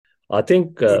I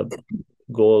think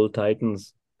Goal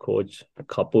Titans coach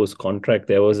Kapoor's contract,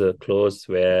 there was a clause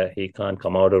where he can't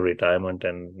come out of retirement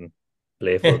and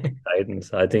play for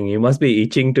Titans. I think he must be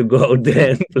itching to go out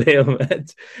there and play a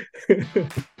match.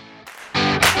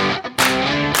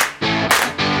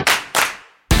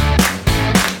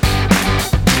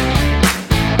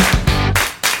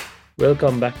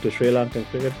 Welcome back to Sri Lankan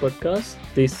Cricket Podcast.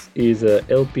 This is a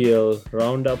LPL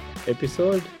Roundup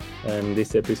episode, and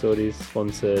this episode is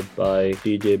sponsored by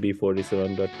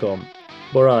DJB47.com.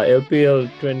 Bora, LPL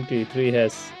 23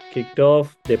 has kicked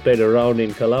off. They played a round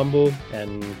in Colombo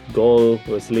and Galle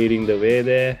was leading the way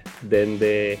there. Then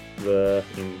they were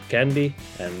in Kandy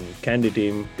and Kandy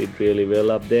team did really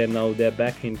well up there. Now they're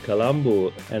back in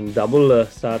Colombo and Double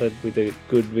started with a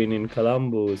good win in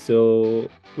Colombo. So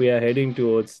we are heading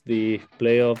towards the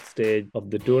playoff stage of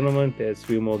the tournament. There's a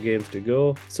few more games to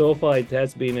go. So far, it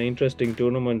has been an interesting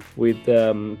tournament with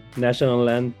national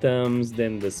anthems,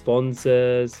 then the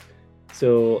sponsors.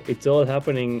 So it's all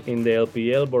happening in the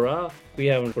LPL, Bora. We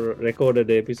haven't recorded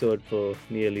the episode for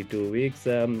nearly 2 weeks.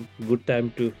 Good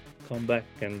time to come back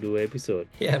and do an episode.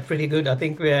 Yeah, pretty good. I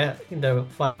think we're in the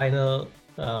final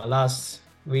last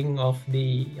wing of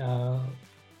the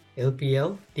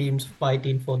LPL. Teams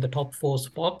fighting for the top 4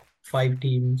 spot. 5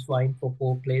 teams vying for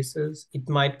 4 places. It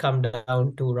might come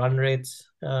down to run rates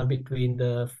between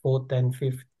the 4th and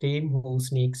 5th team who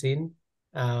sneaks in.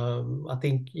 I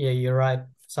think, yeah, you're right.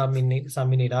 Summing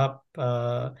it up.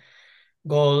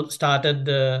 Galle started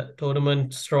the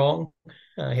tournament strong,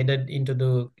 headed into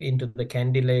the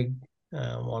Kandy leg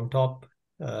on top.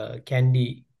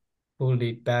 Kandy pulled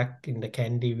it back in the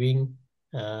Kandy wing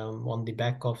on the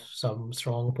back of some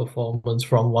strong performance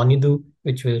from Wanidu,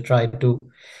 which we'll try to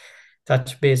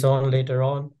touch base on later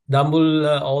on.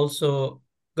 Dambul also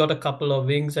got a couple of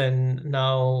wings, and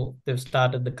now they've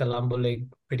started the Colombo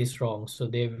leg pretty strong. So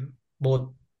they've both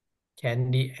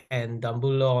Kandy and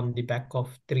Dambulla on the back of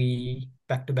 3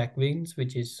 back-to-back wins,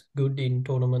 which is good in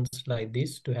tournaments like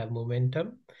this to have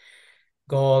momentum.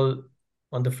 Galle,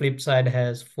 on the flip side,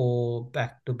 has 4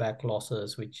 back-to-back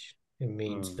losses, which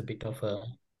means a bit of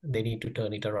they need to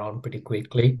turn it around pretty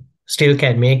quickly. Still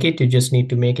can make it. You just need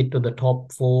to make it to the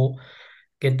top 4,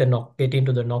 get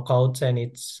into the knockouts, and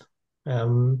it's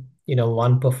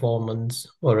one performance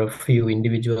or a few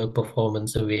individual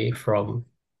performance away from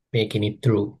making it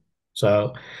through.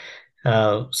 So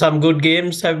some good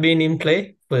games have been in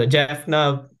play. For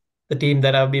Jaffna, the team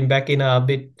that I've been backing are a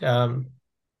bit, I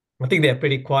think they're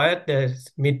pretty quiet. They're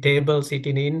mid-table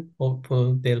sitting in.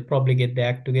 Hopefully they'll probably get their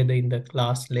act together in the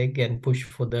last leg and push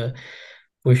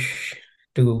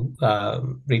to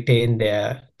retain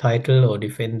their title or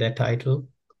defend their title.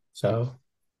 So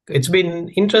it's been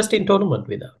interesting tournament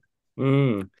with them.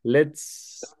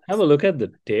 Let's have a look at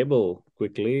the table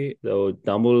quickly. So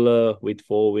Dambulla with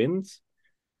 4 wins,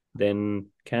 then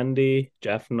Kandy,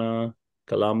 Jaffna,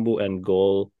 Colombo, and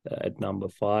Galle at number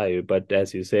 5. But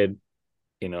as you said,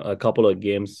 a couple of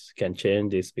games can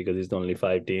change this because it's only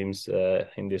 5 teams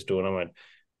in this tournament.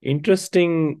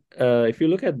 Interesting, if you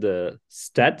look at the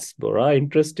stats, Bora,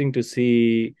 interesting to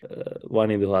see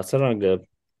Wanidu Hasaranga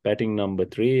batting number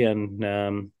 3,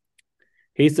 and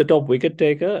he's the top wicket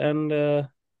taker, and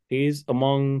he's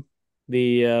among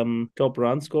the top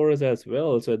run scorers as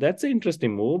well. So that's an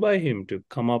interesting move by him to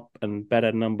come up and bat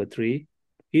at number 3.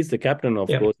 He's the captain, of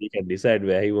course. He can decide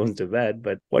where he wants to bat.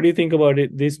 But what do you think about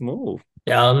this move?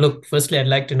 Yeah, look, firstly, I'd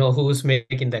like to know who's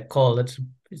making that call. It's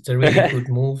a really good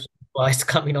move. Why it's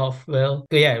coming off well.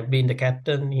 Yeah, being the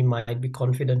captain, he might be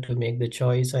confident to make the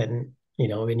choice. And,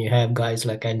 when you have guys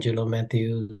like Angelo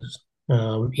Matthews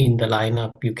in the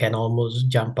lineup, you can almost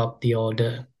jump up the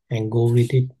order and go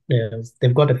with it.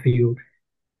 They've got a few.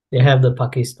 They have the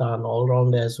Pakistan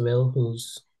all-rounder as well,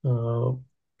 who's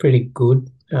pretty good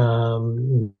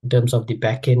in terms of the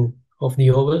back end of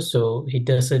the over. So he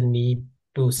doesn't need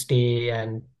to stay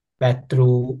and bat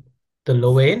through the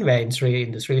low end, where in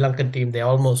the Sri Lankan team, they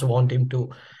almost want him to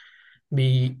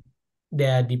be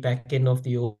there at the back end of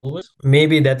the overs.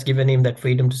 Maybe that's given him that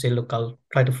freedom to say, look, I'll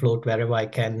try to float wherever I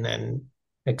can and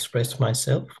express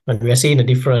myself. And we're seeing a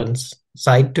different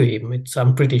side to him.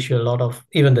 I'm pretty sure a lot of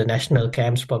even the national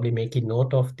camps probably making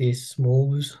note of these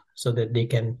moves so that they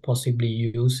can possibly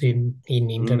use him in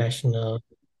international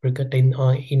cricket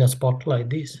in a spot like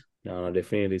this. No,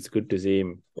 definitely. It's good to see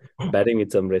him batting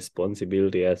with some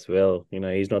responsibility as well.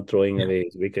 He's not throwing away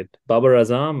his wicket. Babar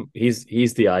Azam,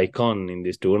 he's the icon in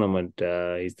this tournament.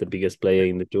 He's the biggest player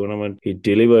in the tournament. He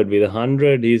delivered with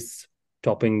 100. He's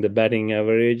topping the batting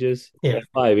averages. Yeah.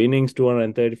 5 innings,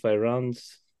 235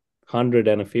 runs,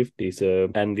 150. So,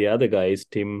 and the other guy is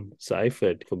Tim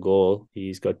Seifert for goal.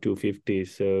 He's got 250.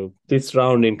 So this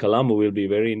round in Colombo will be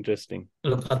very interesting.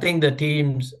 Look, I think the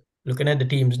teams, looking at the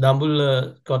teams,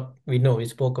 Dambulla we know, we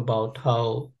spoke about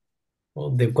how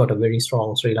they've got a very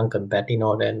strong Sri Lankan batting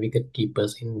order and wicket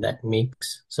keepers in that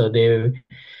mix. So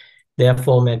their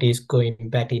format is going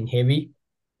batting heavy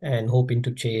and hoping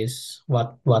to chase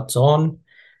what's on.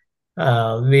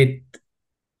 With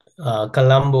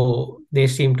Colombo, they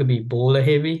seem to be bowler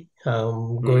heavy.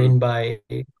 Mm. Going by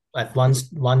at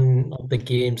once one of the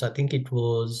games, I think it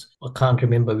was, I can't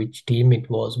remember which team it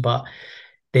was, but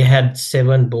they had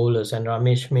seven bowlers and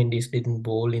Ramesh Mendis didn't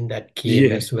bowl in that game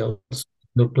Yeah. as well. So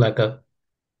it looked like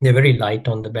they're very light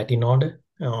on the batting order.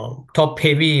 Top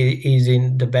heavy is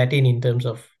in the batting in terms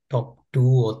of top two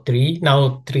or three.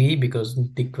 Now three because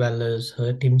Dick Weller's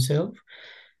hurt himself.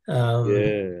 Um,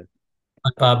 Yeah.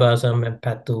 Babar Azam and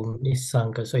Patum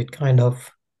Nisanka. So it kind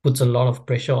of puts a lot of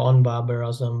pressure on Babar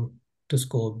Azam to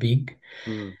score big.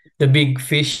 Mm. The big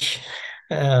fish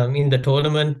in the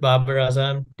tournament, Babar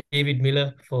Azam, David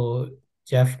Miller for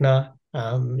Jaffna.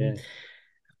 Yeah.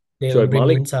 They will Shoaib bring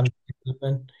Malik. in some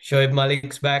development. Shoaib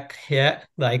Malik's back, yeah,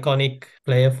 the iconic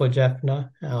player for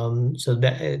Jaffna. So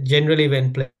that generally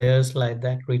when players like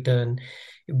that return,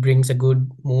 it brings a good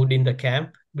mood in the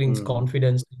camp, brings Mm.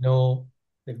 confidence to know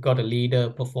they've got a leader,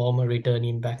 performer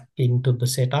returning back into the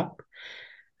setup.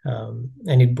 And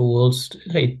it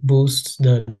boosts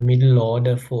the middle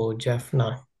order for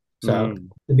Jaffna. So Mm.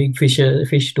 the big fish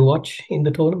to watch in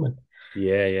the tournament.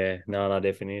 Yeah, yeah. No, no,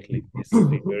 definitely. It's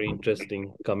been very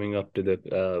interesting coming up to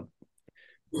the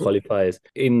qualifiers.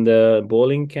 In the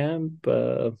bowling camp,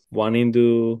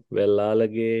 Wanindu,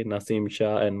 Velalage, Nasim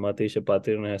Shah, and Matisha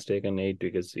Patirna has taken 8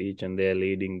 wickets each, and they're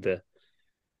leading the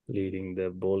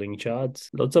bowling charts.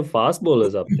 Lots of fast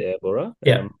bowlers up there, Bora.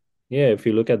 Yeah, Yeah, if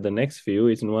you look at the next few,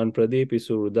 it's Nuwan Pradeep,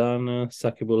 Isurudana,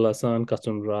 Sakibul Hasan,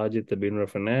 Kasun Rajit, Binra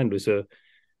Fernando. So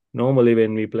normally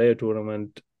when we play a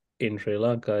tournament in Sri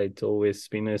Lanka, it's always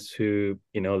spinners who,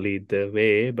 lead the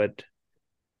way, but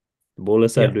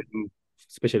bowlers are yeah. doing,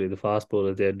 especially the fast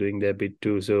bowlers, they're doing their bit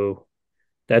too. So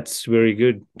that's very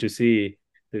good to see.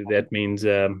 That means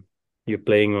you're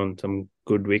playing on some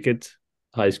good wickets,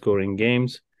 high scoring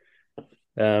games.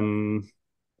 Um,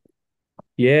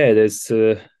 yeah, there's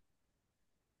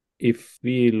if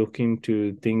we look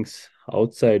into things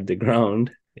outside the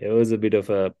ground, there was a bit of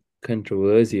a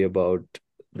controversy about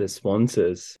the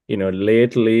sponsors.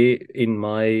 Lately in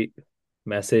my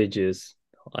messages,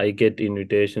 I get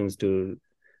invitations to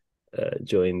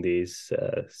join these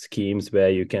schemes where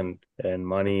you can earn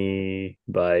money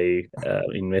by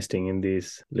investing in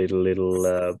these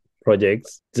little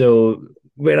projects. So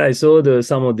when I saw the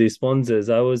some of these sponsors,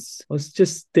 I was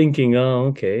just thinking, oh,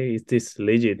 okay, is this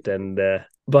legit? And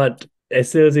but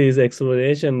SLC's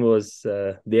explanation was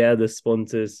they are the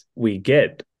sponsors we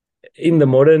get. In the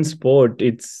modern sport,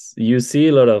 it's you see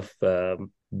a lot of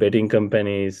betting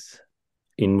companies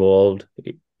involved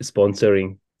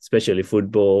sponsoring, especially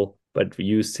football. But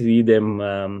you see them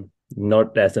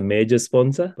not as a major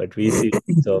sponsor, but we see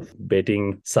lots of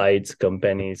betting sites,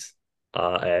 companies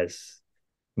are as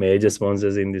major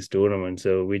sponsors in this tournament.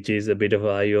 So, which is a bit of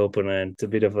an eye opener and it's a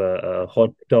bit of a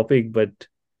hot topic. But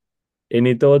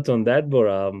any thoughts on that,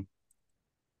 Bora?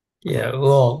 Yeah,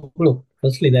 well, look,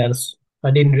 firstly,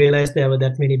 I didn't realize there were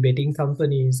that many betting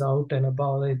companies out and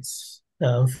about. It's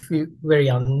very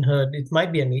unheard. It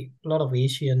might be a lot of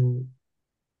Asian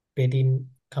betting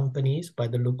companies by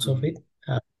the looks of Mm. it.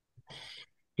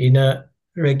 In a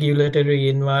regulatory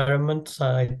environment,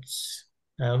 it's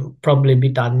probably a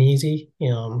bit uneasy,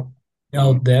 Mm.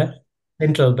 out there.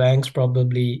 Central banks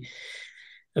probably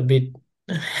a bit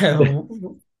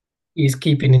is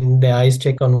keeping in their eyes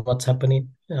check on what's happening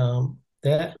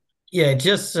there. Yeah, it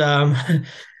just I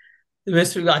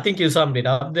think you summed it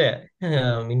up there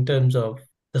in terms of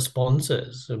the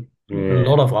sponsors. A Yeah,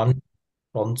 lot of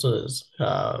sponsors.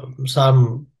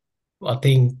 Some, I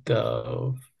think,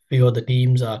 few of the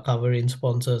teams are covering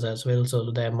sponsors as well, so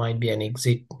there might be an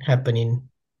exit happening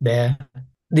there.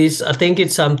 This, I think,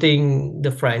 it's something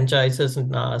the franchises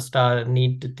start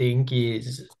need to think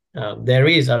is I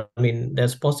mean,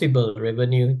 there's possible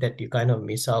revenue that you kind of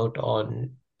miss out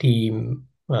on team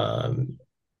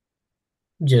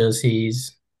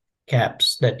jerseys,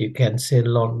 caps that you can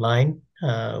sell online.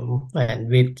 And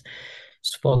with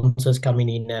sponsors coming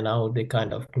in and out, they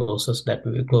kind of close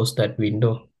that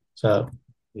window. So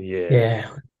yeah. yeah,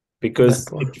 that Because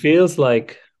one. it feels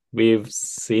like we've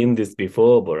seen this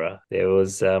before, Bora. There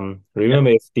was Yeah,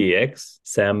 remember FTX,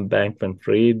 Sam Bankman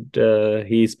Fried,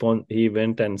 he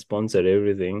went and sponsored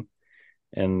everything,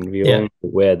 and we all yeah, know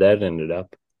where that ended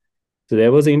up. So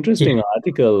there was an Yeah. interesting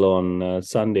article on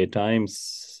Sunday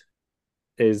Times.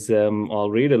 I'll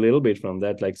read a little bit from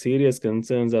that. Like serious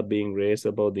concerns are being raised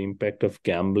about the impact of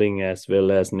gambling as well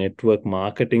as network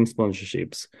marketing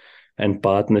sponsorships and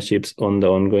partnerships on the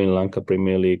ongoing Lanka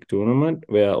Premier League tournament,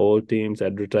 where all teams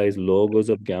advertise logos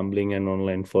of gambling and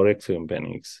online forex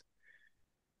companies.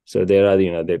 So there are,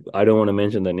 I don't want to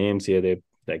mention the names here. They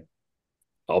like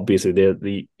obviously they're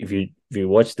the if you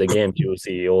watch the games, you'll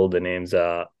see all the names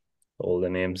are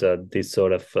this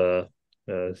sort of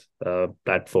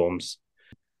platforms.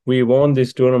 We want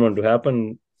this tournament to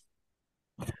happen,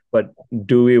 but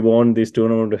do we want this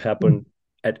tournament to happen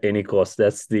at any cost?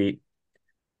 That's the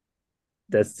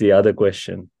other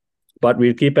question. But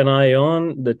we'll keep an eye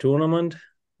on the tournament.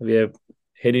 We are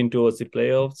heading towards the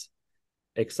playoffs.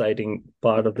 Exciting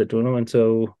part of the tournament.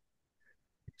 So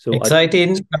I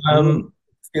Exciting. mm,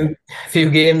 Few, few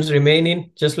games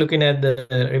remaining. Just looking at the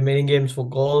remaining games for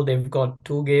goal, they've got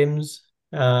two games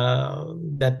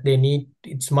that they need.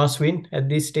 It's must win at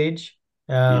this stage.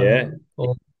 yeah,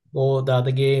 For the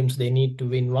other games, they need to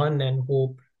win one and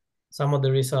hope some of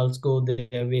the results go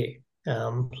their way.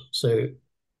 So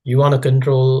you want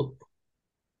to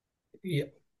yeah,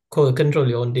 control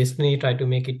your own destiny. Try to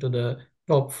make it to the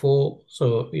top four.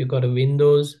 So you got to win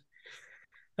those.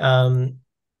 Um,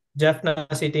 Jaffna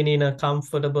sitting in a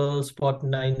comfortable spot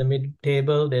now in the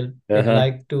mid-table. They'd uh-huh,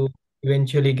 like to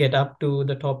eventually get up to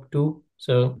the top two,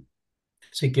 so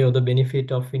secure the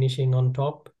benefit of finishing on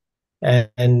top.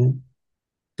 And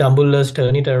Tambulla's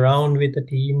turn it around with a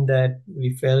team that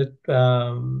we felt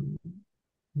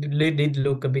did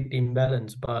look a bit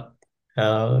imbalanced, but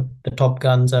the top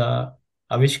guns are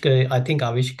Avishka. I think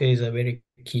Avishka is a very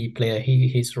key player.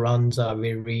 His runs are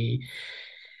very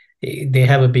they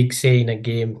have a big say in a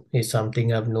game is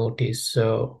something I've noticed.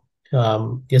 So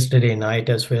yesterday night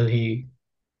as well, he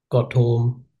got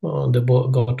home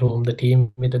the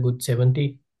team with a good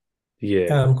 70. yeah.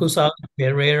 Kusal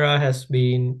Pereira has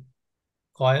been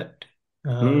quiet.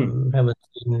 Mm, Haven't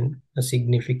seen a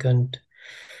significant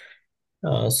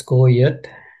score yet.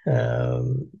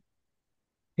 Um,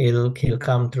 he'll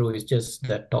come through. It's just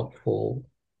that top four,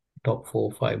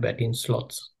 five batting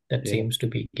slots that yeah. seems to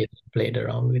be getting played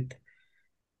around with.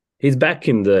 He's back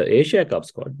in the Asia Cup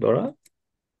squad, Bora.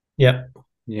 Yeah.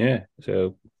 Yeah.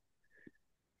 So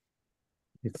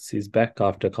he's back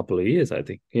after a couple of years, I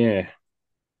think. Yeah.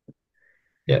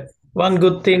 Yeah. One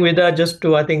good thing with that, just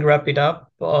to I think wrap it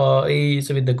up, is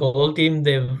with the goal team,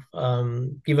 they've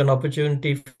given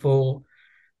opportunity for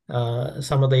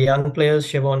some of the young players.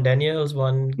 Siobhan Daniels,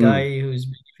 one Mm, guy who's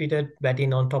benefited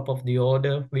batting on top of the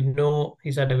order. We know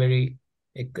he's had a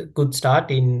good start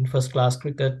in first class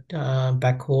cricket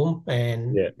back home,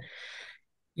 and yeah.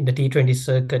 in the T20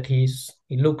 circuit, he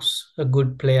looks a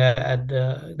good player at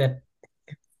the that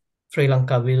Sri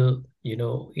Lanka will,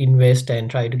 invest and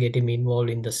try to get him involved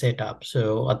in the setup.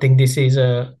 So I think this is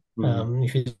Mm,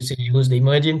 if you use the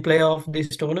emerging player of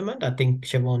this tournament, I think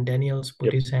Siobhan Daniels put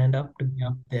yep. his hand up to be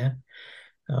up there.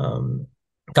 Um,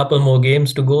 Couple more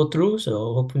games to go through,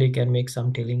 so hopefully can make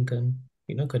some telling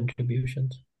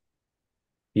contributions.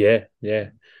 Yeah. Yeah.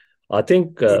 I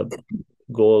think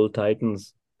Goal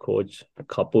Titans coach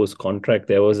Kapoor's contract,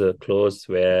 there was a clause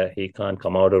where he can't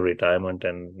come out of retirement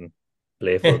and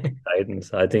play for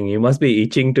Titans. I think he must be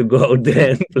itching to go out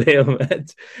there and play a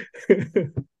match.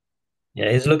 Yeah,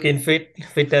 he's looking fit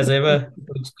as ever.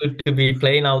 It's good to be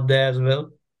playing out there as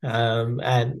well.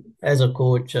 And as a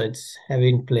coach, it's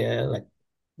having player like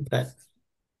that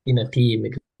in a team.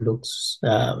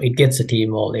 It gets a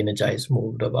team all energized,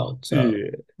 moved about. So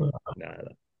Yeah. uh, Nah,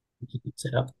 nah. keep it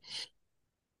set up.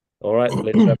 All right,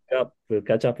 let's wrap it up. We'll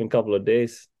catch up in a couple of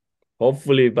days.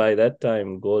 Hopefully, by that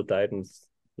time, Goal Titans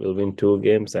will win 2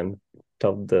 games and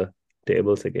top the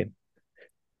tables again.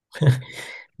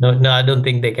 No, no, I don't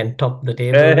think they can top the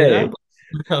table with that.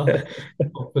 Hey,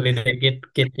 Hopefully, they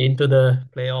get into the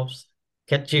playoffs.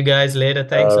 Catch you guys later.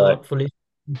 Thanks all a right. lot for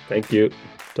listening. Thank you.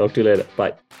 Talk to you later.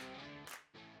 Bye.